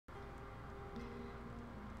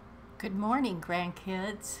Good morning,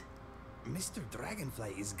 grandkids. Mr.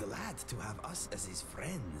 Dragonfly is glad to have us as his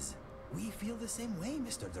friends. We feel the same way,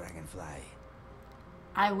 Mr. Dragonfly.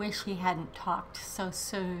 I wish he hadn't talked so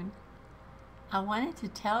soon. I wanted to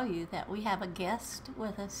tell you that we have a guest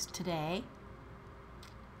with us today.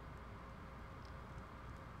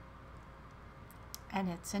 And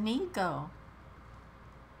it's an ego.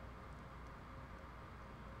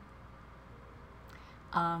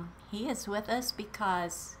 He is with us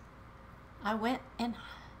because I went and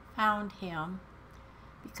found him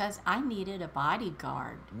because I needed a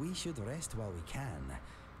bodyguard. We should rest while we can.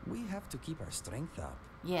 We have to keep our strength up.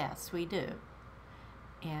 Yes, we do.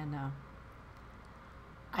 And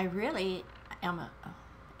I really am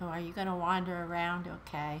oh, are you going to wander around?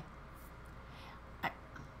 Okay.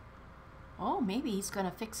 Oh, maybe he's going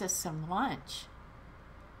to fix us some lunch.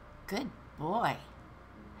 Good boy.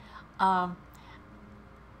 I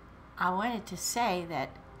wanted to say that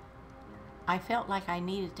I felt like I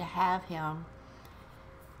needed to have him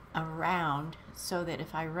around so that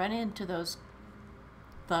if I run into those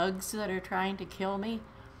thugs that are trying to kill me,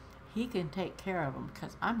 he can take care of them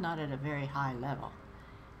because I'm not at a very high level.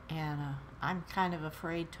 And I'm kind of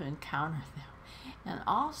afraid to encounter them. And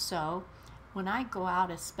also, when I go out,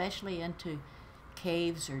 especially into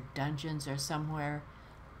caves or dungeons or somewhere,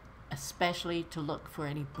 especially to look for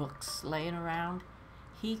any books laying around,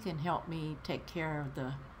 he can help me take care of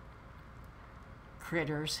the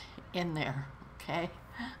critters in there, okay?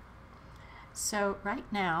 So right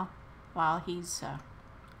now, while he's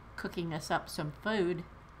cooking us up some food,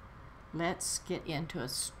 let's get into a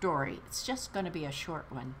story. It's just going to be a short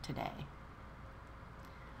one today.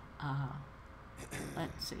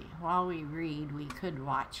 Let's see. While we read, we could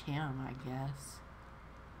watch him, I guess.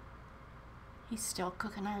 He's still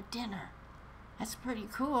cooking our dinner. That's pretty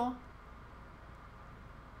cool.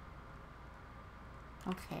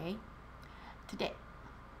 Okay. Today,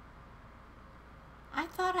 I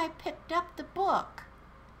thought I picked up the book.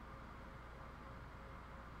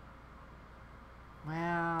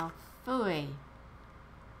 Well, phooey.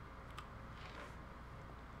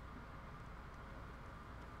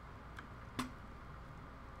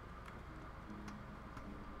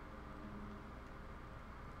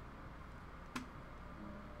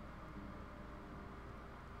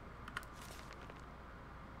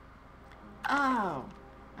 Oh,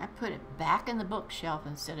 I put it back in the bookshelf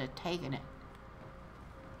instead of taking it.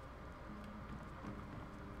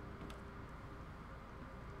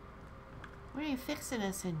 What are you fixing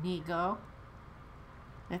us, Inigo?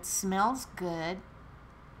 It smells good.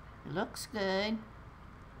 It looks good.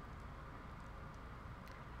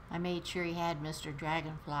 I made sure he had Mr.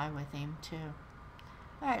 Dragonfly with him, too.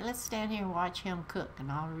 Alright, let's stand here and watch him cook,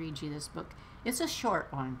 and I'll read you this book. It's a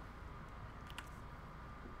short one.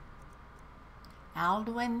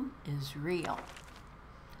 Alduin is real,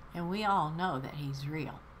 and we all know that he's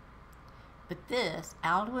real. But this,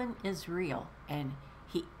 Alduin is real, and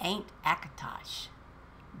he ain't Akatosh,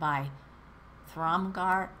 by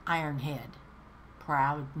Thramgar Ironhead,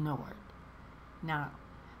 Proud Nord. Now,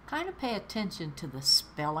 kind of pay attention to the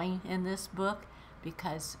spelling in this book,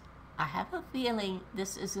 because I have a feeling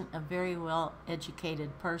this isn't a very well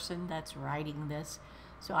educated person that's writing this,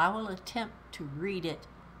 so I will attempt to read it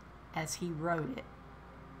as he wrote it.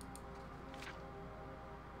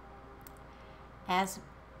 As,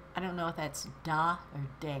 I don't know if that's da or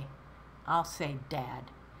de, I'll say dad.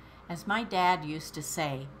 As my dad used to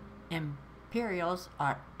say, Imperials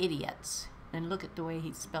are idiots. And look at the way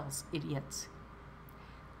he spells idiots.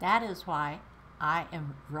 That is why I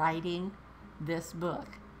am writing this book.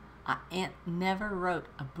 I never wrote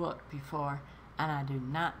a book before, and I do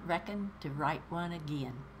not reckon to write one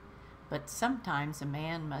again. But sometimes a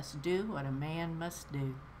man must do what a man must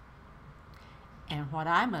do. And what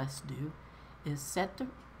I must do is set the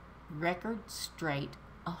record straight.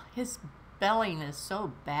 Oh, his spelling is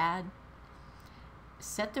so bad.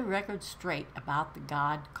 Set the record straight about the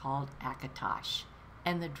god called Akatosh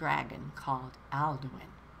and the dragon called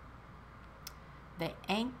Alduin. They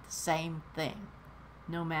ain't the same thing,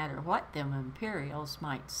 no matter what them Imperials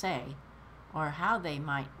might say or how they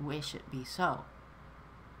might wish it be so.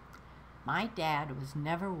 My dad was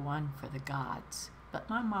never one for the gods, but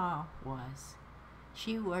my ma was.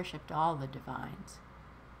 She worshipped all the divines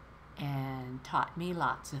and taught me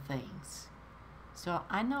lots of things. So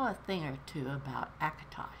I know a thing or two about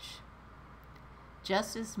Akatosh.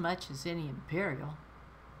 Just as much as any Imperial.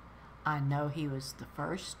 I know he was the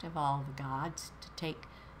first of all the gods to take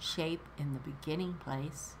shape in the beginning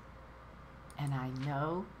place, and I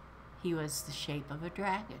know he was the shape of a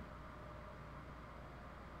dragon.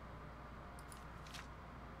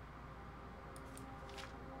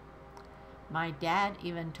 My dad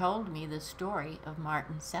even told me the story of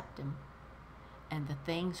Martin Septim and the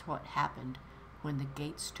things what happened when the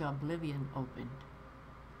gates to oblivion opened.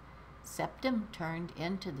 Septim turned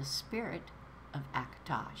into the spirit of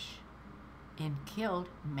Akatosh and killed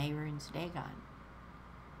Mehrunes Dagon.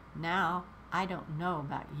 Now, I don't know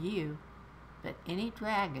about you, but any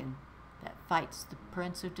dragon that fights the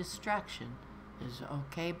Prince of Destruction is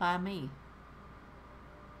okay by me.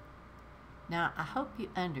 Now, I hope you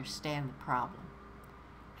understand the problem.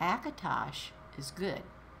 Akatosh is good.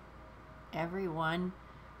 Everyone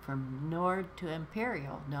from Nord to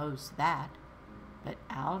Imperial knows that. But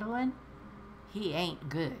Alduin, he ain't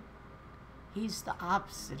good. He's the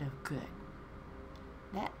opposite of good.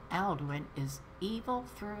 That Alduin is evil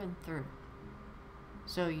through and through.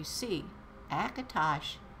 So you see,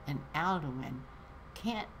 Akatosh and Alduin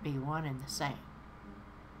can't be one and the same.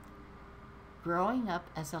 Growing up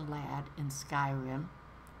as a lad in Skyrim,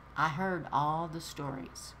 I heard all the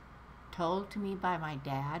stories, told to me by my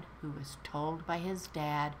dad, who was told by his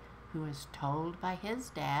dad, who was told by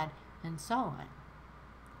his dad, and so on.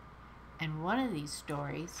 And one of these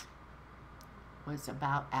stories was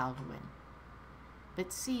about Alduin.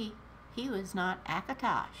 But see, he was not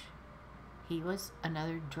Akatosh. He was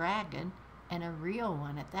another dragon, and a real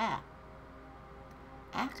one at that.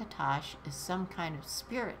 Akatosh is some kind of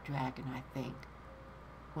spirit dragon, I think,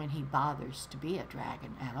 when he bothers to be a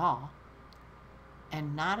dragon at all,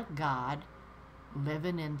 and not a god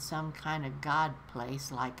living in some kind of god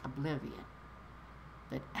place like Oblivion.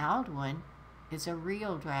 But Alduin is a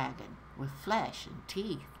real dragon with flesh and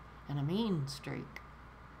teeth and a mean streak,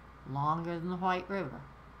 longer than the White River.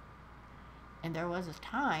 And there was a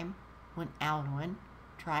time when Alduin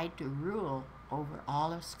tried to rule over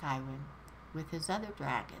all of Skyrim with his other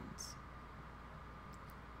dragons.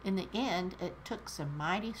 In the end, it took some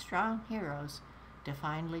mighty strong heroes to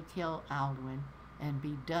finally kill Alduin and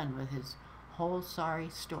be done with his whole sorry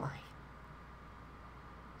story.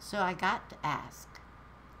 So I got to ask,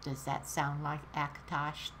 does that sound like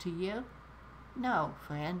Akatosh to you? No,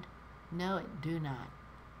 friend, no it do not.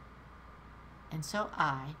 And so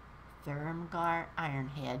I, Thurmgar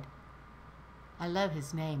Ironhead, I love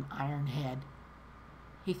his name, Ironhead.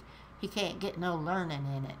 He can't get no learning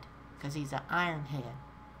in it, 'cause he's an Ironhead.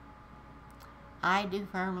 I do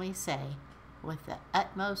firmly say, with the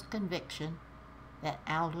utmost conviction, that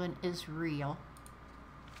Alduin is real,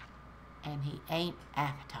 and he ain't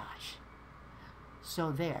Akatosh.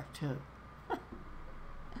 So there, too.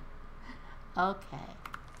 Okay.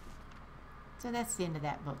 So that's the end of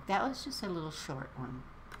that book. That was just a little short one.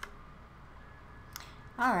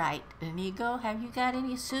 All right, Inigo, have you got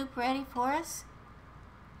any soup ready for us?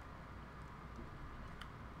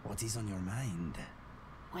 What is on your mind?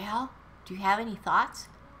 Well, do you have any thoughts?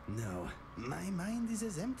 No, my mind is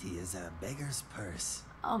as empty as a beggar's purse.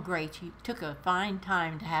 Oh, great. You took a fine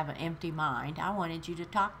time to have an empty mind. I wanted you to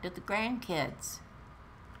talk to the grandkids.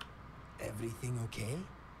 Everything okay?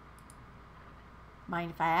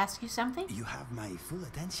 Mind if I ask you something? You have my full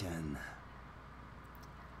attention.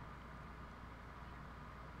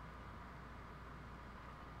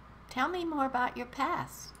 Tell me more about your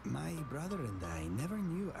past. My brother and I never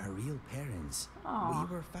knew our real parents. Aw.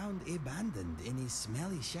 We were found abandoned in a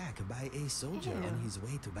smelly shack by a soldier Ew. on his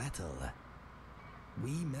way to battle.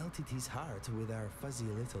 We melted his heart with our fuzzy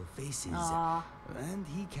little faces, Aw. and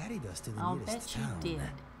he carried us to the I'll nearest bet you town.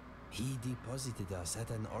 did. He deposited us at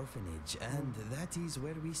an orphanage, and that is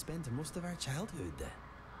where we spent most of our childhood.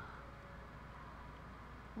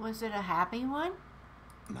 Was it a happy one?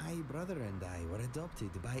 My brother and I were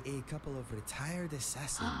adopted by a couple of retired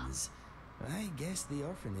assassins. I guess the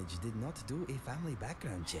orphanage did not do a family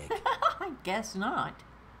background check. I guess not.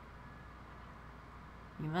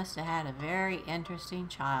 You must have had a very interesting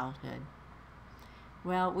childhood.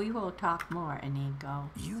 Well, we will talk more, Inigo.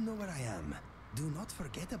 You know where I am. Do not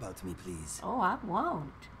forget about me, please. Oh, I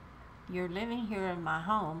won't. You're living here in my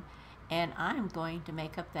home, and I'm going to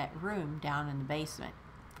make up that room down in the basement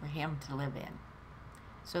for him to live in,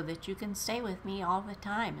 so that you can stay with me all the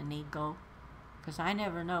time, Inigo, because I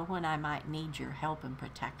never know when I might need your help and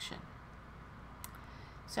protection.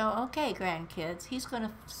 So, okay, grandkids, he's going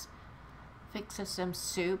to fix us some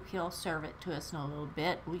soup. He'll serve it to us in a little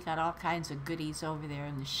bit. We got all kinds of goodies over there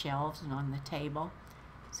in the shelves and on the table.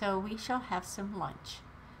 So we shall have some lunch.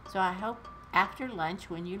 So I hope after lunch,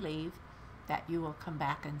 when you leave, that you will come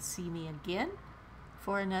back and see me again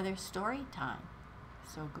for another story time.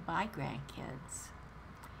 So goodbye, grandkids.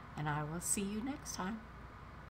 And I will see you next time.